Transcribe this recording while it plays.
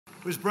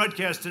was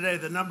broadcast today.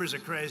 The numbers are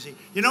crazy.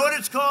 You know what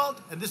it's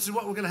called? And this is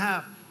what we're going to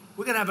have.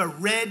 We're going to have a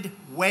red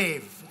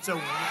wave. It's what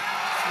they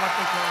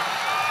call it.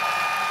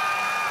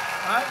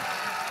 Right?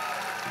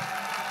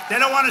 They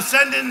don't want to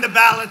send in the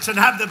ballots and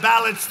have the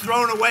ballots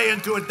thrown away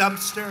into a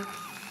dumpster.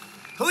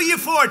 Who are you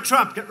for,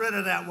 Trump? Get rid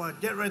of that one.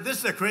 Get rid. This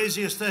is the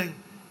craziest thing.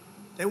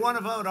 They want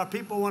to vote. Our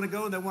people want to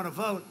go and they want to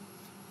vote.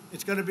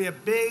 It's going to be a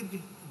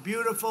big,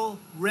 beautiful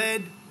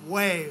red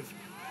wave.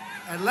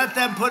 And let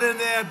them put in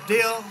their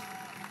deal.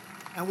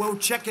 And we're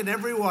checking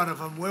every one of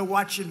them. We're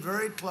watching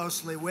very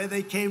closely where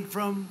they came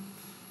from,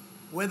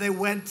 where they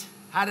went,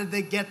 how did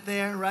they get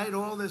there, right?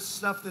 All this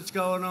stuff that's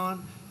going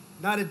on.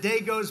 Not a day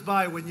goes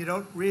by when you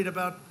don't read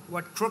about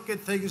what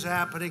crooked things are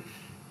happening.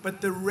 But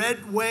the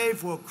red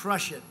wave will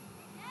crush it.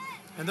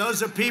 And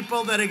those are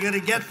people that are going to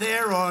get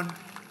there on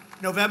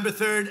November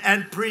 3rd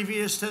and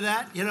previous to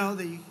that. You know,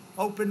 the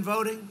open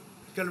voting.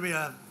 It's going to be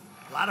a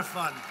lot of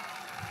fun.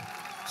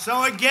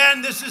 So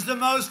again, this is the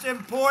most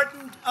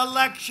important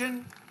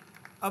election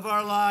of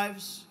our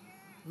lives,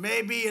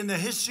 maybe in the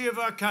history of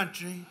our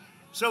country.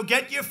 So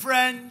get your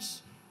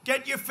friends,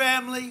 get your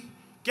family,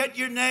 get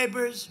your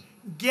neighbors,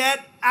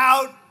 get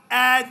out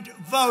and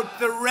vote.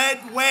 The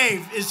red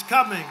wave is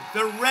coming.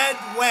 The red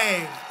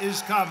wave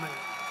is coming.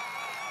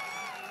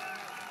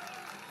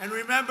 And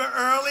remember,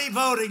 early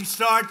voting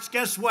starts,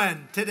 guess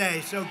when?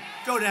 Today. So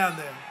go down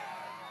there.